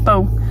into the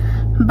stove.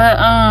 But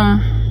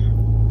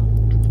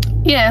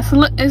yeah, so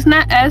look, it's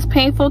not as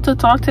painful to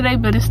talk today,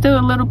 but it's still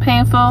a little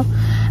painful.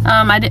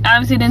 I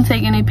obviously didn't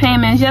take any pain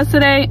meds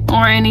yesterday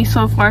or any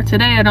so far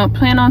today. I don't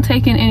plan on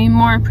taking any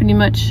more pretty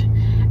much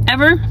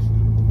ever.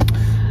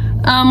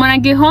 When I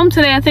get home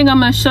today, I think I'm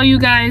going to show you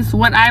guys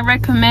what I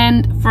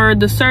recommend for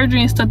the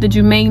surgery and stuff that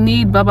you may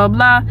need, blah, blah,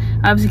 blah.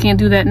 I obviously can't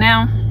do that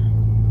now.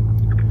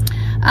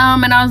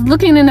 And I was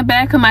looking in the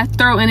back of my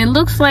throat, and it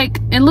looks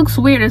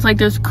weird. It's like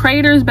there's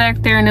craters back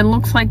there, and it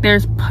looks like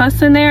there's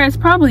pus in there. It's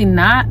probably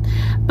not,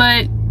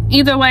 but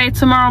either way,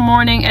 tomorrow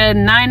morning at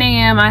 9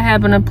 a.m. I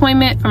have an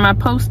appointment for my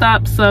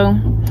post-op. So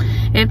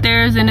if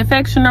there's an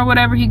infection or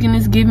whatever, he can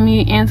just give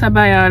me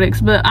antibiotics.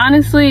 But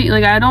honestly,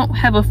 like, I don't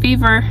have a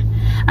fever.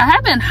 I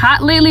have been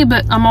hot lately,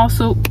 but I'm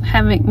also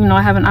having, you know,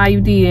 I have an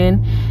IUD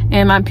in,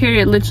 and my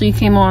period literally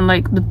came on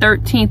like the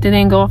 13th and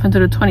then go off into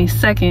the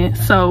 22nd.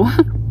 So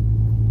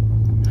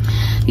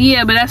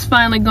yeah, but that's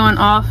finally going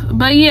off.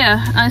 But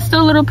yeah, it's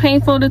still a little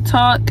painful to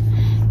talk,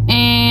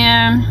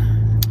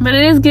 but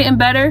it is getting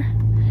better.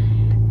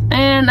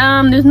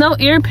 And there's no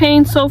ear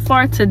pain so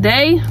far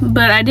today,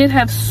 but I did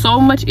have so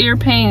much ear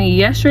pain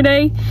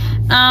yesterday.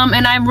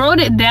 And I wrote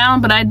it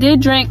down, but I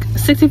did drink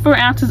 64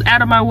 ounces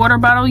out of my water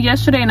bottle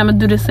yesterday, and I'm gonna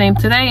do the same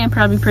today and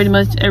probably pretty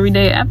much every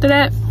day after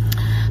that.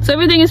 So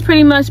everything is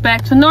pretty much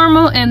back to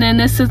normal, and then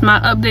this is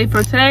my update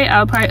for today.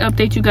 I'll probably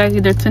update you guys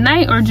either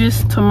tonight or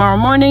just tomorrow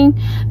morning,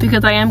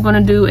 because I am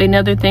gonna do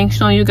another thing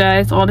showing you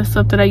guys all the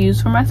stuff that I use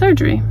for my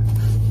surgery.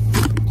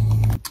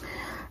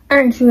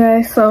 Alright you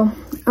guys, so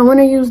I want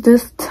to use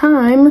this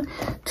time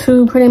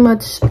to pretty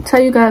much tell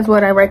you guys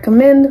what I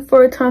recommend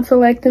for a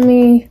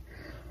tonsillectomy.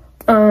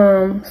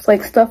 It's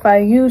like stuff I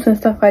use and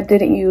stuff I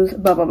didn't use,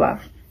 blah blah blah.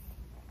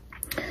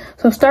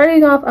 So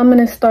starting off, I'm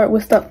going to start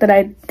with stuff that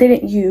I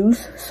didn't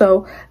use.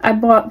 So I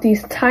bought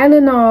these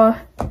Tylenol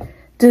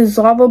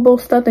dissolvable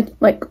stuff,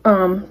 that like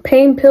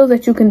pain pills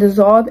that you can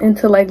dissolve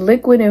into like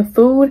liquid and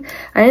food.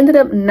 I ended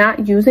up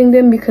not using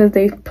them because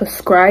they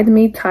prescribed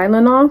me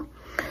Tylenol.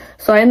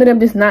 So I ended up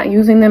just not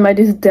using them. I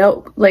just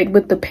dealt like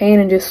with the pain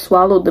and just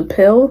swallowed the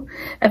pill.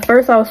 At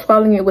first I was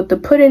swallowing it with the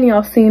pudding,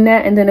 y'all seen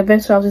that, and then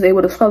eventually I was just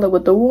able to swallow it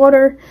with the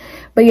water.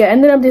 But yeah, I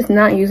ended up just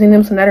not using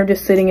them, so now they're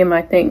just sitting in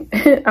my thing.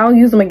 I'll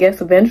use them, I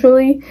guess,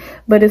 eventually,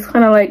 but it's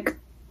kind of like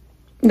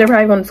they're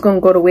probably just gonna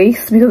go to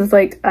waste, because it's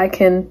like I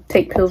can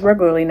take pills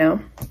regularly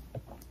now.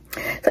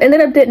 So I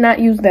ended up did not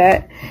use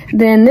that.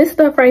 Then this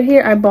stuff right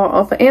here I bought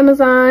off of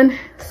Amazon.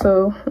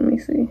 So let me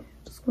see,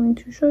 just going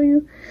to show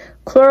you.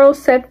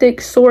 Chloroseptic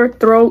sore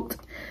throat.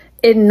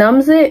 It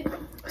numbs it.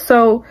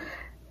 So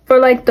for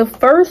like the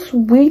first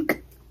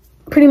week,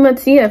 pretty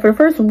much, yeah, for the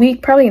first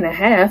week, probably and a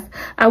half,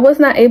 I was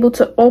not able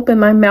to open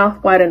my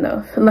mouth wide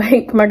enough.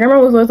 Like my grandma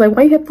was always like,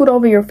 why you have food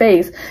over your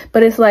face?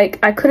 But it's like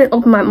I couldn't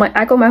open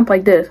I go mouth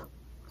like this.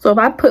 So if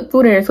I put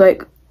food in, it's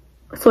like,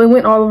 so it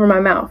went all over my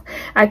mouth.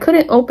 I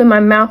couldn't open my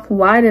mouth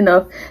wide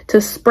enough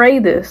to spray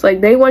this. Like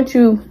they want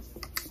you,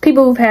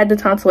 people who've had the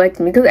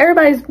tonsillectomy, because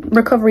everybody's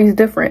recovery is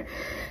different.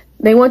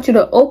 They want you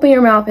to open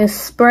your mouth and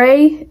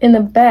spray in the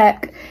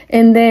back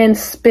and then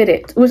spit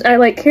it. Which I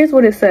like, here's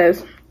what it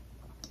says.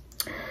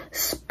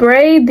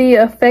 Spray the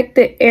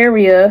affected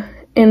area,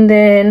 and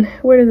then,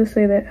 where does it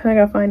say that? I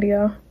gotta find it,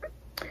 y'all.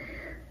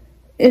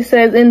 It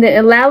says, and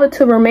then allow it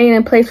to remain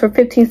in place for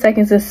 15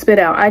 seconds and spit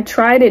out. I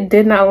tried it,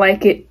 did not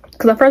like it.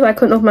 Because at first I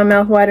couldn't open my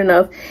mouth wide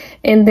enough.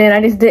 And then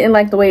I just didn't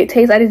like the way it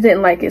tastes. I just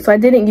didn't like it. So I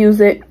didn't use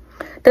it.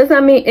 Does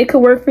not mean it could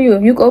work for you.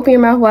 If you can open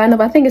your mouth wide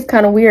enough, I think it's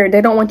kind of weird. They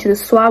don't want you to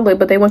swallow it,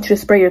 but they want you to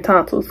spray your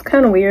tonsils.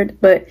 Kind of weird,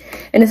 but,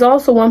 and it's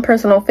also one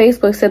person on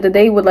Facebook said that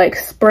they would like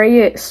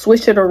spray it,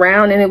 swish it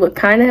around, and it would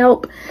kind of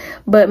help.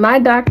 But my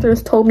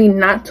doctors told me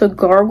not to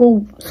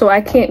gargle, so I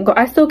can't go.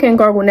 I still can't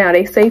gargle now.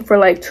 They say for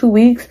like 2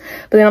 weeks,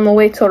 but then I'm gonna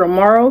wait till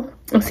tomorrow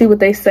and see what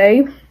they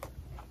say.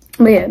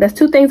 But yeah, that's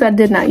two things I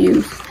did not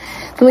use.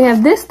 So we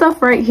have this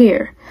stuff right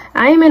here.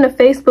 I am in a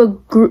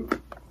Facebook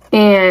group,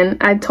 and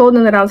I told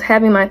them that I was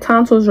having my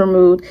tonsils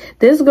removed.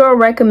 This girl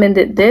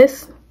recommended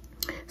this.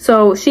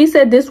 So she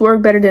said this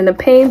worked better than the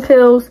pain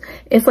pills.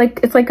 It's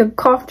like a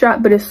cough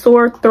drop, but it's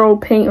sore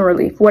throat pain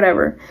relief,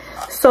 whatever.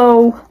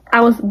 So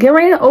I was getting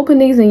ready to open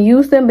these and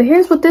use them, but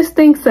here's what this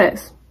thing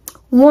says.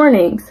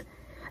 Warnings.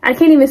 I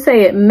can't even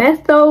say it,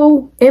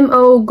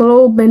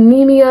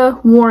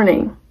 methylhemoglobinemia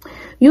warning.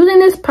 Using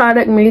this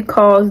product may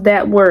cause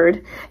that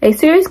word, a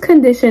serious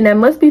condition that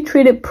must be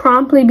treated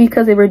promptly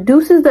because it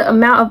reduces the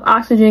amount of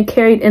oxygen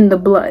carried in the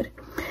blood.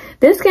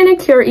 This can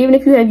occur even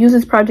if you have used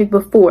this product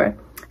before.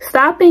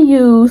 Stop and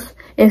use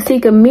and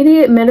seek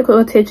immediate medical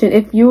attention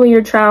if you and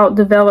your child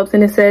develops,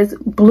 and it says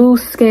blue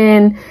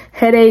skin,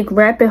 headache,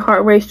 rapid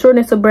heart rate,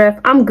 shortness of breath.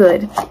 I'm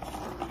good.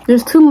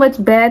 There's too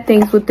much bad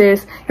things with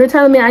this. You're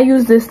telling me I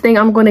use this thing,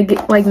 I'm going to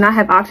get like not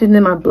have oxygen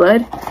in my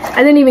blood? I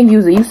didn't even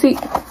use it. You see,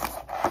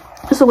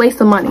 it's a waste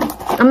of money.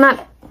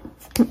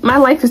 My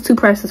life is too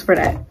precious for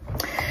that.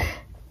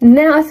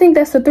 Now I think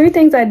that's the 3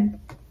 things I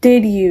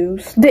didn't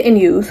use.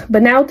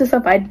 But now with the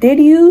stuff I did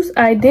use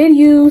a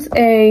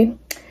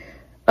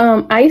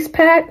ice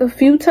pack a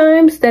few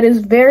times. That is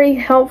very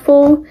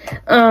helpful.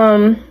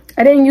 I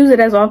didn't use it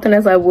as often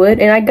as I would,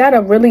 and I got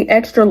a really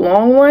extra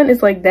long one.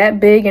 It's like that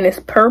big and it's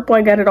purple.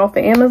 I got it off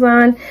of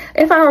Amazon.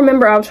 If I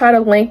remember, I'll try to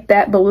link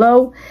that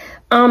below.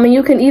 And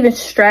you can even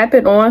strap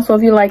it on, so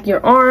if you like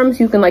your arms,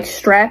 you can like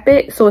strap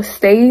it so it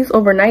stays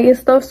overnight and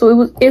stuff.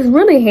 So it's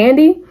really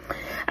handy.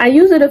 I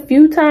use it a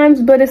few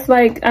times, but it's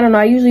like, I don't know,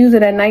 I usually use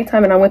it at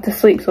nighttime and I went to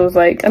sleep, so it's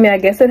like, I mean, I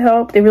guess it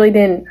helped. It really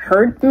didn't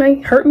hurt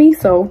me,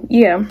 so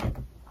yeah.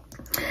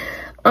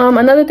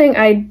 Another thing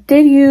I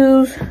did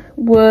use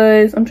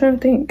was, I'm trying to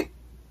think.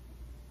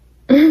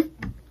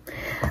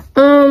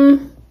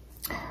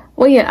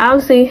 Well, yeah,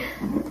 obviously,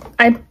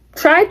 I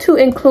tried to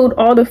include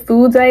all the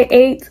foods I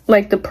ate,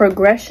 like the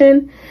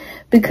progression,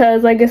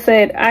 because like I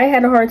said, I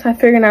had a hard time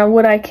figuring out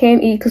what I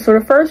can eat, because for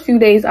the first few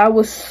days, I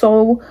was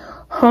so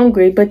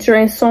hungry, but you're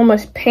in so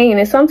much pain,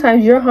 and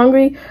sometimes you're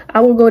hungry,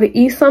 I will go to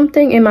eat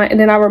something, and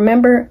then I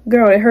remember,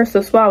 girl, it hurts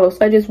to swallow,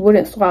 so I just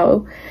wouldn't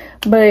swallow.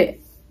 But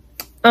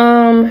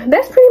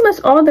that's pretty much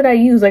all that I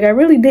used. Like, I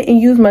really didn't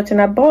use much,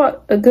 and I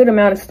bought a good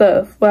amount of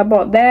stuff. Well, I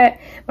bought that,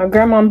 my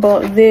grandma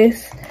bought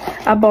this,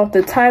 I bought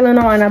the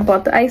Tylenol, and I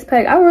bought the ice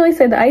pack. I would really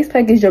say the ice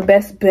pack is your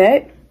best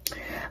bet.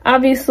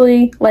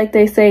 Obviously, like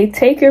they say,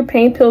 take your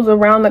pain pills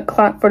around the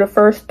clock for the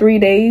first 3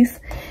 days.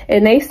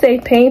 And they say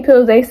pain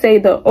pills, they say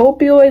the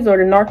opioids or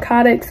the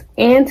narcotics,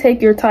 and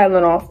take your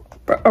Tylenol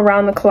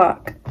around the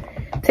clock.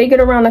 Take it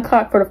around the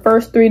clock for the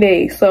first 3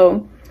 days.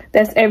 So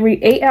that's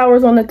every 8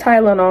 hours on the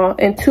Tylenol,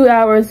 and 2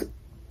 hours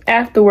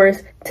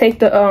afterwards take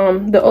the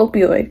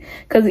opioid,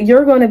 because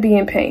you're going to be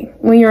in pain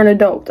when you're an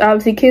adult.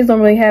 Obviously, kids don't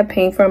really have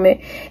pain from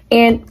it.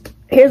 And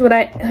here's what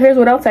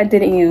else I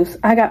didn't use.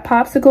 I got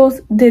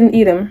popsicles, didn't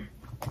eat them.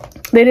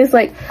 They just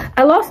like,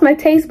 I lost my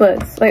taste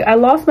buds. Like, I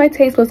lost my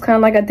taste buds kind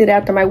of like I did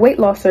after my weight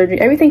loss surgery.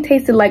 Everything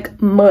tasted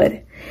like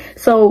mud.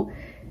 So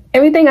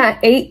everything I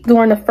ate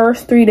during the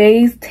first 3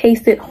 days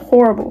tasted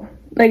horrible.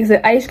 Like I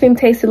said, ice cream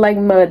tasted like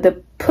mud.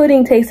 The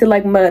pudding tasted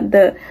like mud.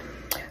 The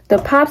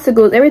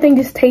popsicles, everything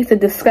just tasted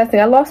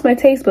disgusting. I lost my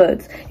taste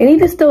buds. And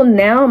even still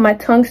now, my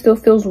tongue still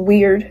feels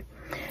weird.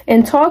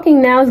 And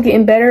talking now is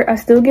getting better. I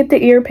still get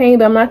the ear pain,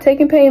 but I'm not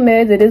taking pain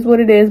meds. It is what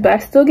it is. But I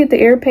still get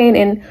the ear pain.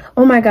 And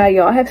oh my God,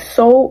 y'all, I have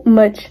so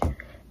much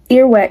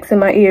earwax in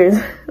my ears.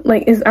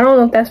 Like, I don't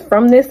know if that's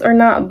from this or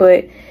not,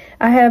 but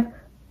I have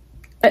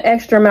an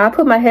extra amount. I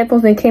put my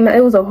headphones in and came out.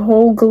 It was a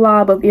whole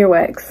glob of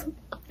earwax.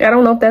 I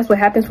don't know if that's what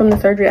happens from the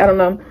surgery. I don't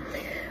know.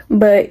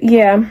 But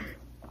yeah,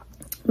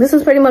 this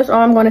is pretty much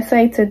all I'm going to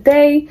say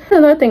today.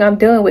 Another thing I'm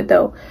dealing with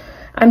though.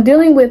 I'm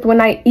dealing with when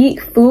I eat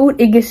food,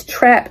 it gets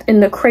trapped in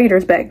the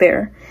craters back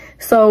there.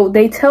 So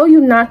they tell you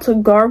not to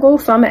gargle.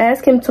 So I'm going to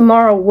ask him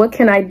tomorrow, what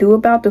can I do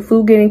about the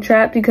food getting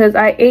trapped? Because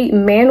I ate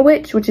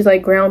manwich, which is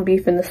like ground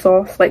beef in the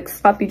sauce, like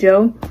sloppy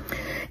joe.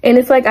 And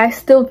it's like I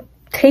still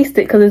taste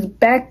it because it's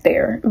back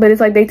there. But it's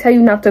like they tell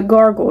you not to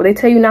gargle. They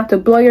tell you not to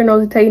blow your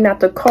nose. They tell you not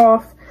to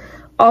cough.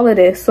 All of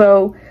this.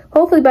 So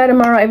hopefully by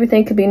tomorrow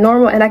everything could be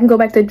normal and I can go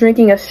back to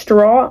drinking out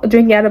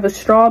of a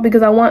straw,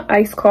 because I want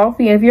iced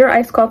coffee. And if you're an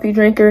iced coffee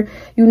drinker,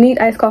 you need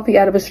iced coffee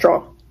out of a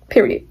straw,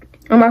 period.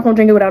 I'm not gonna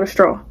drink it without a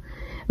straw.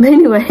 But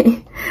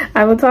anyway,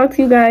 I will talk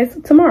to you guys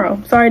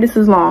tomorrow. Sorry this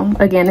is long.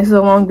 Again, this is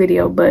a long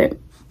video, but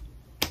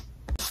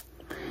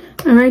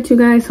all right, you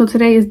guys, so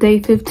today is day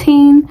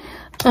 15,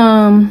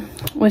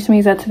 which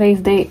means that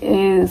today's date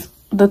is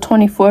the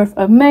 24th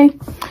of May.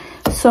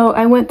 So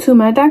I went to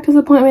my doctor's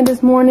appointment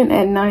this morning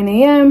at 9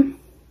 a.m.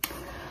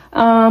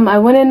 I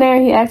went in there.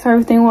 He asked how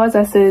everything was.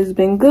 I said, it's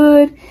been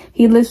good.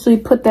 He literally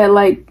put that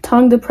like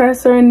tongue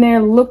depressor in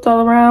there, looked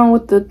all around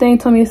with the thing,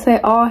 told me to say,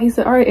 oh, he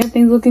said, all right,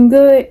 everything's looking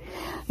good.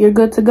 You're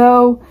good to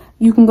go.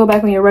 You can go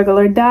back on your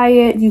regular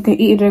diet. You can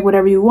eat and drink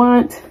whatever you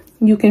want.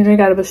 You can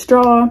drink out of a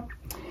straw.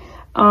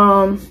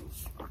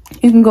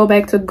 You can go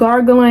back to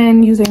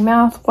gargling, using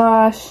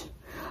mouthwash.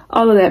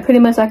 All of that. Pretty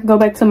much I can go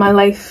back to my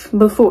life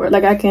before.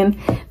 Like I can,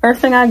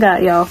 first thing I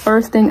got, y'all,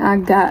 first thing I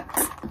got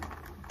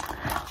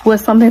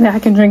was something that I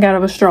can drink out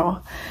of a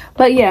straw.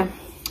 But yeah,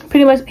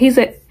 pretty much he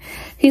said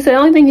the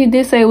only thing he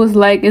did say was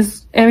like,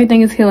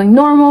 everything is healing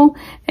normal.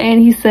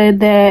 And he said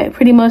that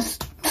pretty much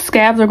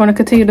scabs are going to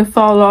continue to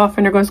fall off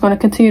and they're just going to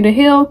continue to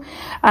heal.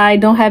 I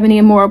don't have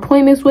any more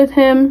appointments with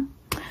him.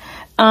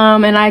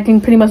 And I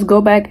can pretty much go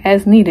back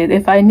as needed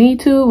if I need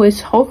to, which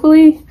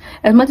hopefully,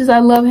 as much as I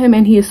love him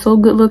and he is so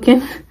good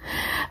looking,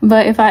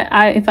 but if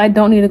I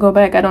don't need to go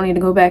back, I don't need to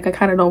go back. I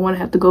kind of don't want to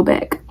have to go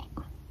back.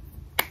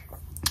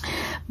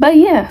 But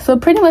yeah, so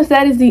pretty much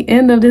that is the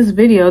end of this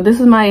video. This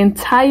is my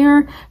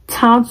entire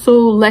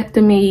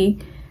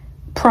tonsillectomy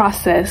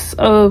process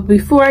of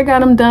before I got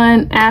them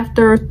done,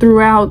 after,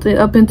 throughout,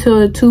 up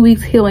until the 2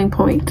 weeks healing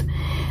point.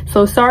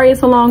 So sorry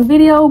it's a long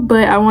video,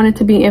 but I want it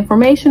to be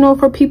informational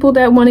for people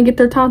that want to get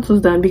their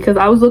tonsils done, because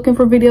I was looking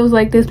for videos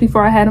like this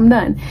before I had them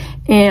done,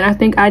 and I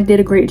think I did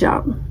a great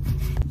job.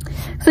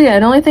 So yeah,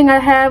 the only thing I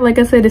have, like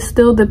I said, is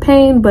still the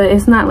pain, but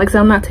it's not like, so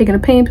I'm not taking a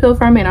pain pill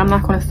from it. I'm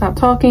not going to stop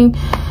talking.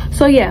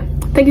 So yeah,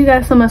 thank you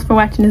guys so much for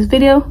watching this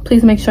video.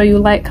 Please make sure you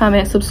like,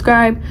 comment,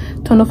 subscribe,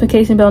 turn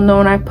notification bell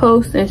knowing I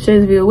post, and share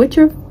this video with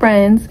your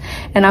friends.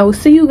 And I will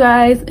see you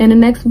guys in the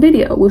next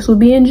video, which will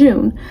be in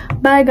June.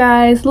 Bye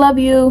guys, love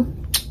you.